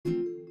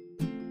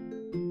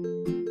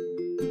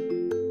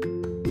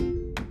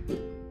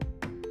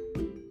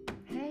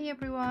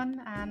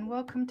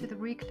welcome to the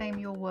Reclaim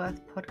Your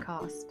Worth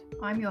podcast.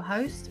 I'm your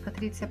host,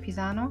 Patrizia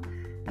Pisano,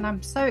 and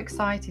I'm so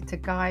excited to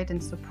guide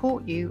and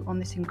support you on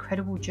this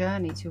incredible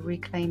journey to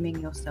reclaiming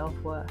your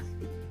self-worth.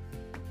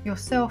 Your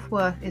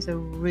self-worth is a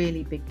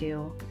really big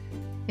deal.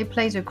 It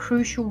plays a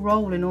crucial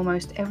role in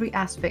almost every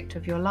aspect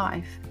of your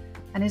life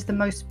and is the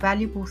most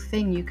valuable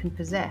thing you can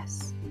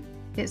possess.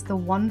 It's the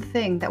one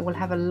thing that will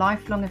have a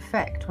lifelong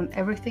effect on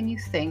everything you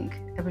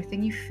think,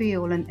 everything you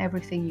feel, and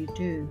everything you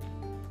do.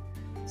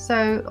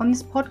 So on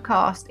this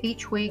podcast,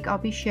 each week I'll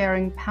be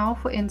sharing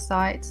powerful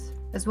insights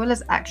as well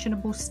as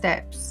actionable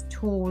steps,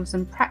 tools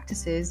and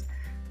practices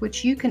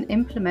which you can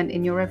implement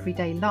in your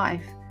everyday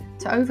life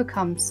to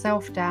overcome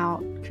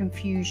self-doubt,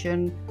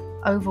 confusion,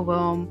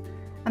 overwhelm,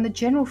 and the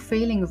general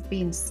feeling of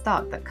being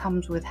stuck that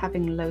comes with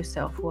having low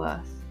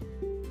self-worth.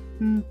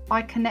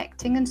 By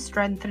connecting and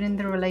strengthening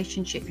the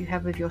relationship you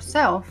have with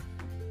yourself,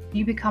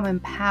 you become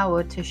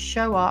empowered to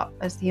show up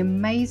as the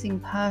amazing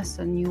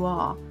person you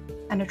are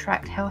and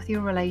attract healthier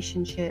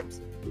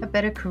relationships, a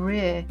better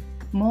career,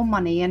 more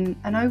money, and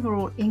an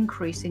overall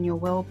increase in your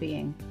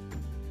well-being.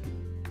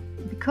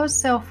 Because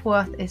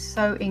self-worth is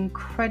so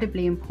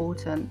incredibly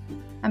important,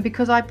 and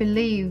because I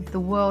believe the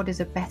world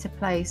is a better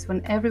place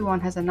when everyone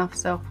has enough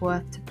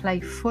self-worth to play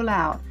full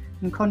out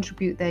and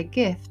contribute their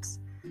gifts,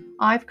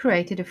 I've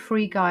created a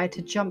free guide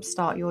to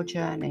jumpstart your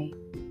journey.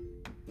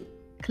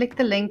 Click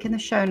the link in the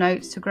show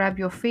notes to grab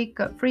your free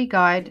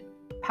guide,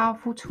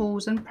 powerful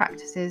tools and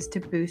practices to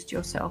boost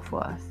your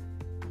self-worth.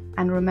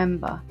 And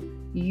remember,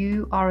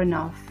 you are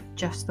enough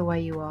just the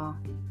way you are.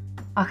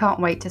 I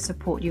can't wait to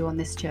support you on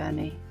this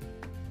journey.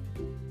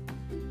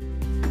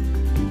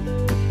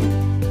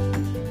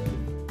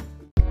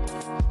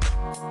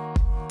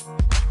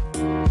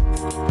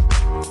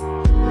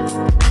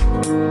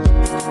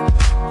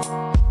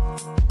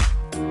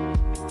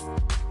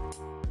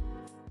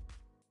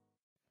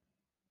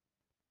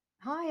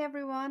 Hi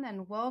everyone,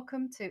 and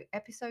welcome to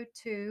episode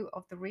 2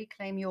 of the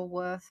Reclaim Your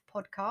Worth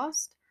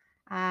podcast.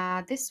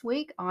 This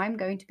week I'm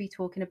going to be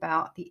talking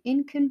about the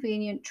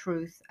inconvenient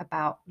truth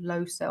about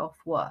low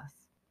self-worth.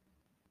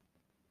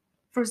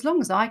 For as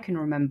long as I can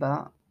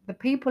remember, the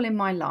people in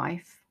my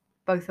life,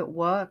 both at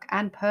work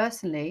and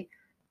personally,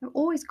 have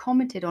always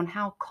commented on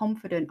how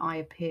confident I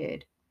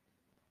appeared.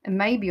 And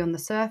maybe on the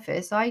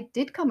surface, I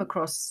did come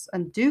across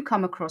and do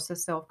come across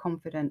as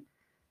self-confident,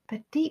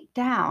 but deep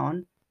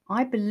down,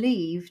 I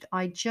believed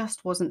I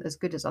just wasn't as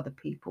good as other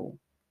people.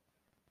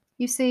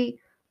 You see,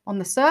 on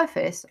the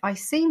surface, I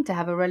seemed to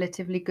have a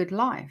relatively good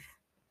life.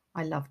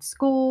 I loved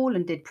school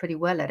and did pretty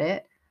well at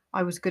it.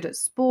 I was good at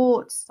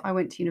sports. I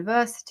went to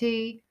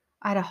university.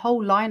 I had a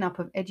whole lineup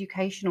of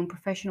educational and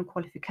professional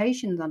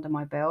qualifications under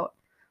my belt.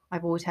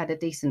 I've always had a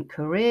decent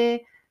career,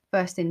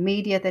 first in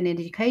media, then in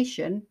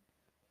education.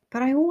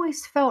 But I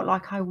always felt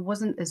like I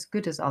wasn't as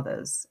good as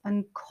others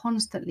and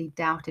constantly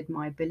doubted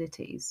my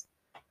abilities.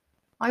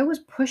 I always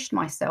pushed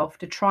myself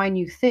to try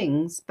new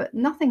things, but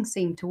nothing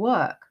seemed to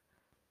work.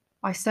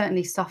 I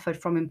certainly suffered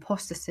from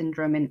imposter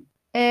syndrome in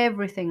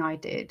everything I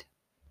did.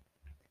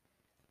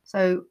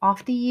 So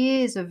after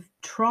years of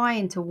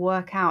trying to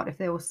work out if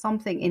there was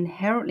something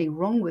inherently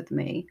wrong with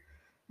me,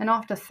 and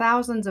after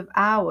thousands of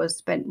hours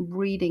spent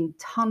reading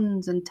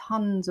tons and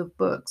tons of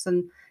books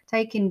and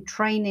taking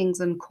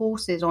trainings and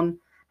courses on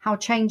how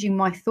changing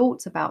my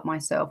thoughts about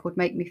myself would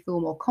make me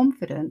feel more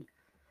confident,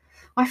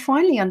 I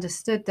finally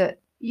understood that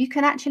you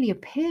can actually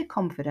appear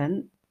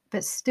confident,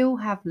 but still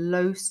have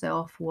low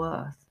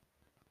self-worth.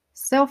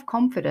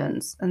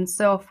 Self-confidence and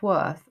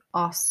self-worth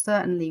are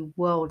certainly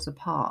worlds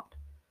apart.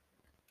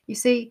 You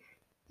see,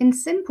 in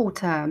simple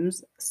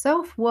terms,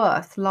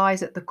 self-worth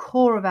lies at the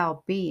core of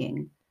our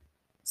being.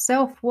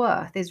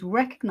 Self-worth is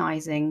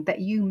recognizing that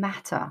you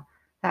matter,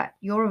 that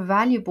you're a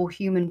valuable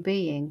human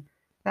being,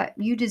 that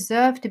you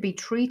deserve to be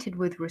treated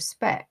with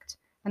respect,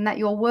 and that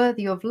you're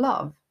worthy of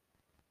love.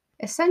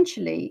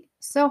 Essentially,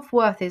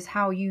 self-worth is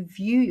how you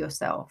view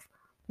yourself,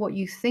 what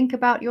you think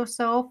about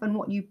yourself, and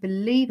what you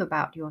believe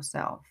about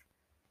yourself.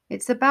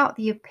 It's about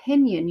the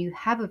opinion you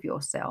have of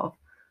yourself,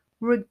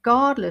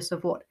 regardless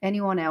of what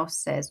anyone else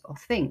says or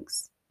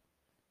thinks.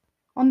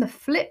 On the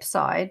flip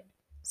side,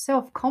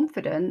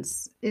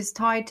 self-confidence is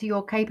tied to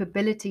your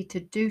capability to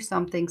do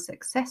something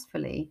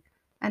successfully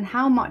and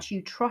how much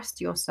you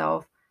trust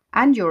yourself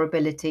and your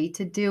ability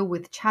to deal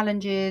with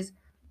challenges,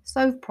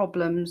 solve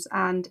problems,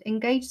 and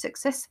engage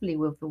successfully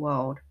with the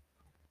world.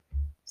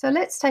 So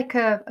let's take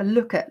a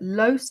look at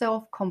low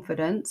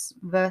self-confidence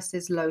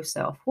versus low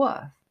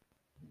self-worth.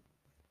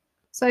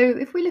 So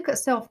if we look at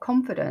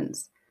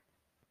self-confidence,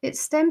 it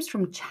stems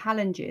from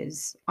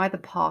challenges, either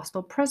past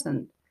or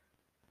present.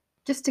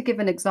 Just to give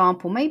an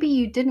example, maybe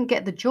you didn't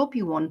get the job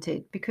you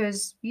wanted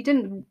because you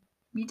didn't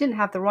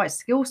have the right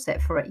skill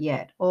set for it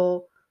yet,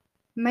 or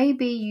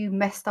maybe you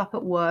messed up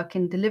at work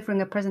in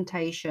delivering a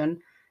presentation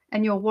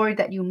and you're worried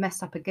that you'll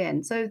mess up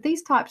again. So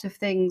these types of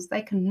things,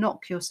 they can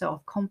knock your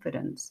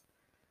self-confidence.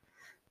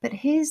 But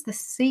here's the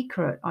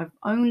secret I've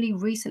only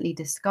recently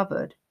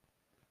discovered.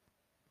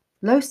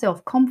 Low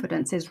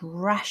self-confidence is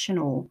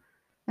rational,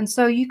 and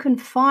so you can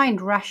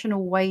find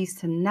rational ways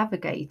to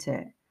navigate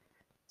it.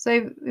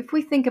 So, if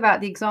we think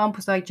about the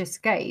examples I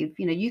just gave,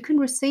 you can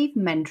receive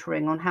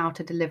mentoring on how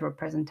to deliver a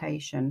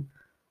presentation.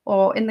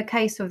 Or in the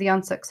case of the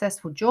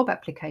unsuccessful job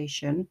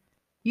application,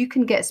 you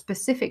can get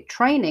specific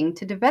training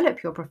to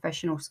develop your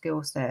professional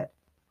skill set.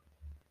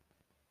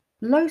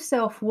 Low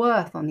self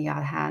worth, on the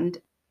other hand,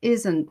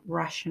 isn't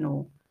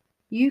rational.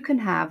 You can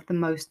have the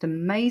most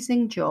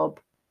amazing job,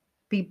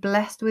 be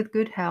blessed with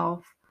good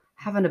health,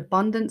 have an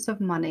abundance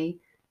of money,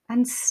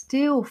 and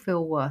still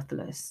feel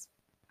worthless.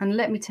 And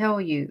let me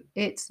tell you,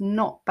 it's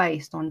not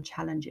based on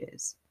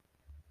challenges.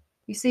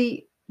 You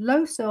see,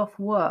 low self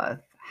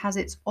worth has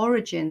its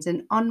origins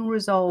in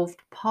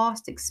unresolved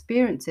past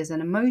experiences and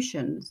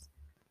emotions.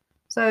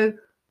 So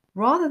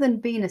rather than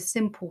being a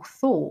simple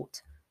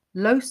thought,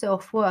 low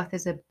self worth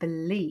is a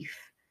belief,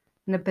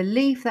 and a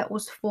belief that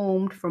was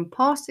formed from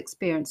past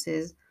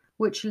experiences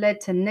which led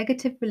to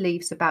negative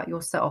beliefs about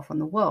yourself and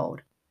the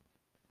world.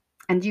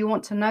 And do you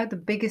want to know the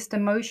biggest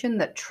emotion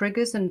that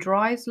triggers and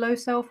drives low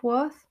self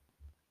worth?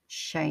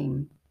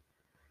 Shame.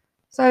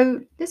 So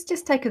let's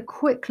just take a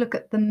quick look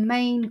at the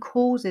main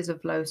causes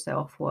of low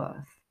self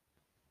worth.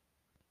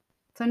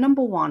 So,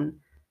 number one,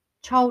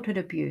 childhood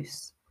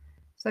abuse.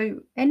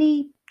 So,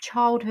 any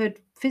childhood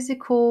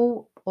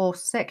physical or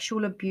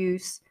sexual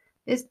abuse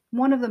is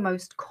one of the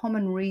most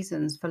common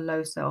reasons for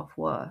low self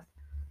worth.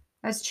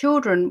 As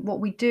children,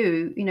 what we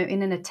do, in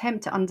an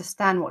attempt to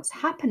understand what's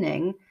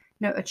happening,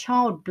 a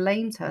child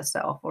blames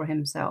herself or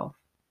himself.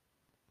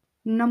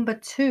 Number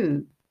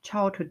two,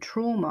 childhood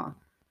trauma.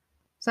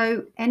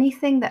 So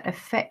anything that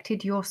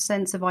affected your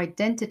sense of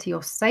identity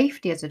or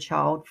safety as a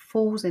child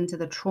falls into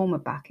the trauma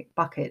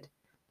bucket.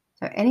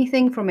 So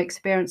anything from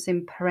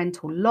experiencing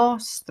parental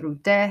loss through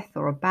death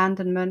or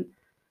abandonment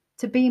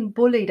to being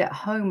bullied at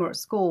home or at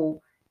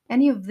school,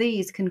 any of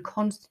these can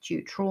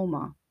constitute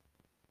trauma.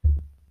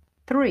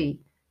 Three,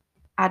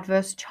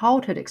 adverse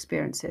childhood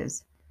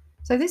experiences.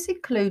 So this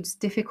includes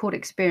difficult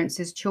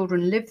experiences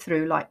children live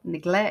through, like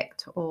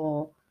neglect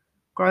or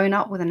growing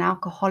up with an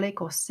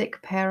alcoholic or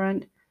sick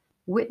parent,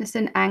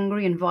 witnessing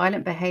angry and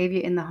violent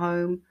behavior in the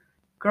home,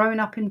 growing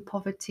up in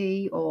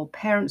poverty or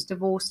parents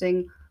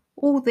divorcing.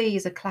 All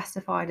these are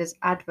classified as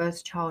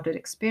adverse childhood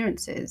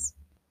experiences.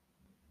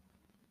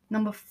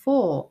 Number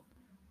four,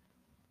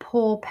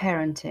 poor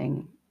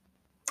parenting.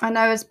 I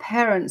know as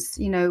parents,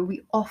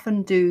 we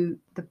often do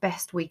the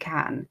best we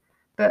can.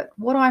 But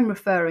what I'm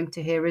referring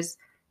to here is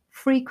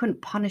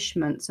frequent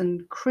punishments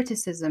and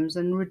criticisms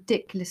and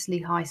ridiculously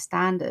high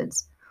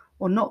standards,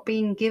 or not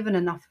being given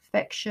enough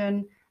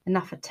affection,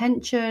 enough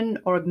attention,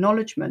 or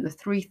acknowledgement, the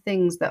three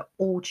things that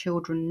all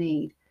children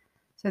need.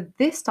 So,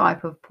 this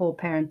type of poor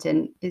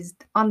parenting is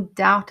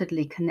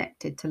undoubtedly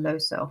connected to low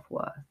self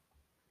worth.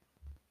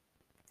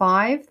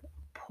 Five,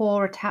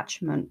 poor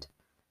attachment.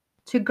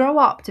 To grow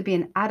up to be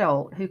an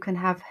adult who can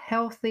have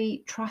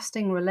healthy,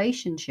 trusting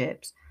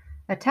relationships,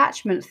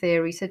 attachment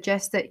theory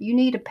suggests that you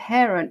need a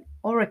parent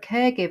or a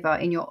caregiver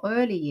in your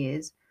early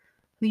years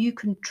who you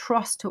can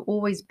trust to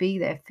always be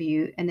there for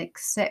you and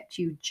accept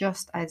you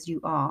just as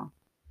you are.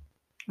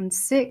 And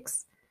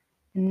six,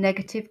 a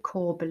negative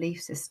core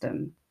belief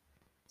system.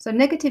 So,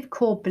 negative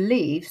core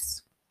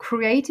beliefs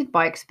created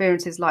by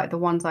experiences like the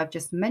ones I've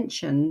just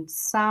mentioned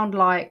sound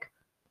like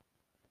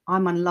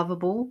I'm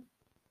unlovable,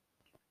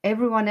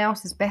 everyone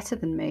else is better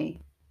than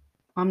me,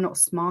 I'm not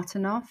smart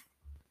enough,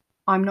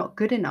 I'm not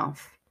good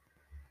enough.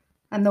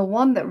 And the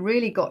one that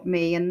really got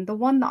me, and the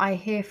one that I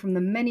hear from the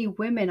many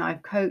women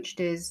I've coached,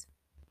 is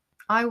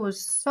I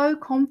was so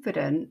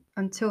confident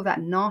until that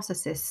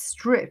narcissist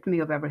stripped me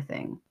of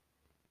everything.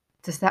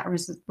 Does that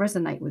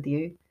resonate with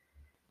you?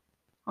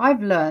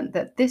 I've learned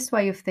that this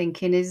way of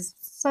thinking is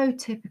so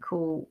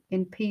typical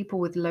in people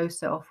with low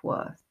self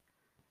worth.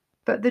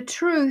 But the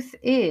truth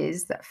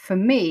is that for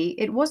me,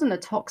 it wasn't a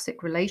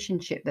toxic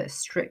relationship that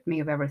stripped me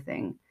of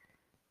everything.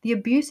 The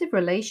abusive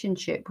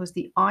relationship was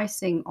the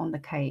icing on the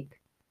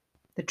cake.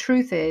 The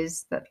truth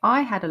is that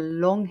I had a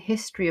long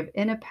history of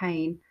inner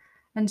pain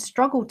and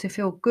struggled to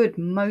feel good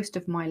most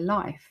of my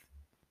life.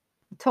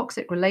 The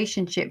toxic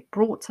relationship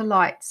brought to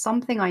light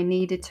something I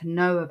needed to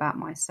know about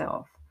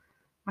myself.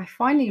 I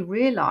finally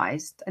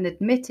realized and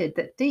admitted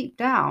that deep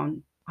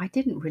down, I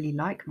didn't really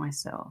like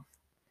myself.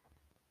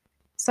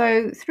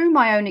 So, through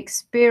my own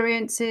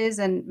experiences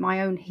and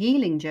my own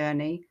healing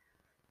journey,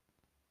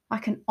 I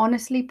can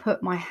honestly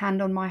put my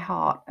hand on my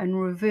heart and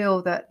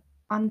reveal that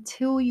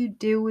until you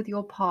deal with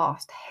your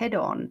past head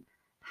on,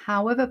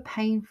 however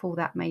painful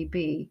that may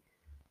be,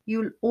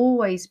 you'll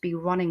always be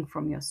running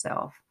from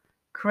yourself,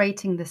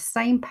 creating the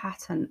same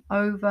pattern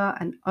over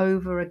and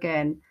over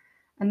again,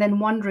 and then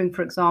wondering,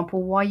 for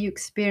example, why you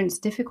experience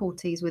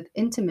difficulties with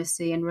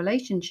intimacy and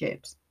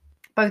relationships,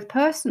 both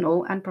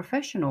personal and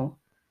professional.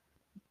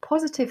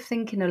 Positive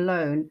thinking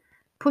alone,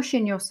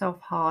 pushing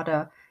yourself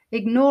harder,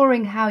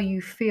 ignoring how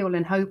you feel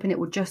and hoping it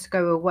will just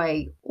go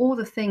away, all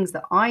the things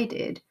that I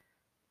did,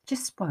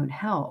 just won't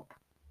help.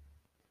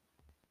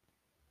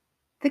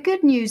 The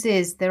good news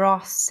is there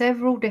are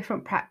several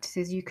different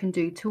practices you can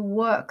do to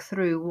work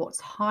through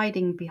what's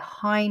hiding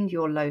behind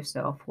your low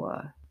self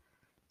worth.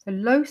 So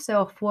low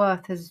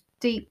self-worth has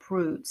deep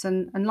roots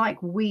and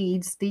like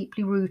weeds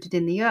deeply rooted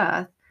in the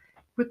earth,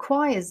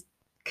 requires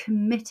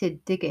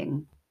committed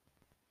digging.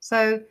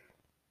 So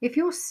if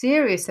you're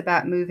serious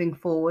about moving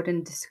forward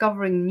and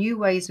discovering new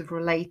ways of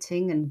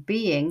relating and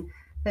being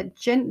that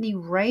gently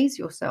raise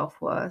your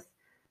self-worth,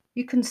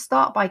 you can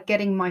start by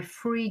getting my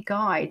free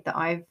guide that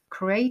I've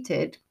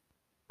created,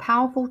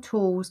 Powerful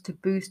Tools to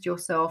Boost Your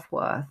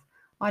Self-Worth.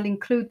 I'll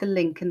include the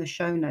link in the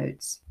show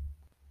notes.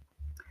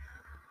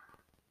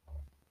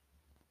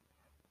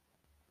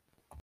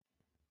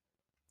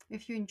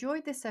 If you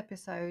enjoyed this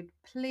episode,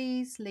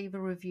 please leave a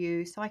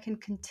review so I can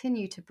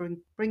continue to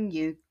bring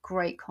you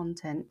great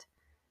content.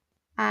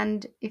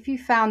 And if you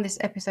found this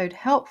episode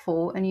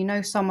helpful and you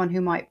know someone who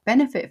might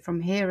benefit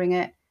from hearing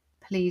it,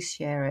 please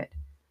share it.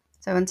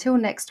 So until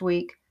next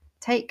week,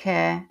 take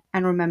care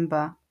and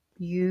remember,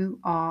 you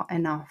are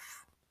enough.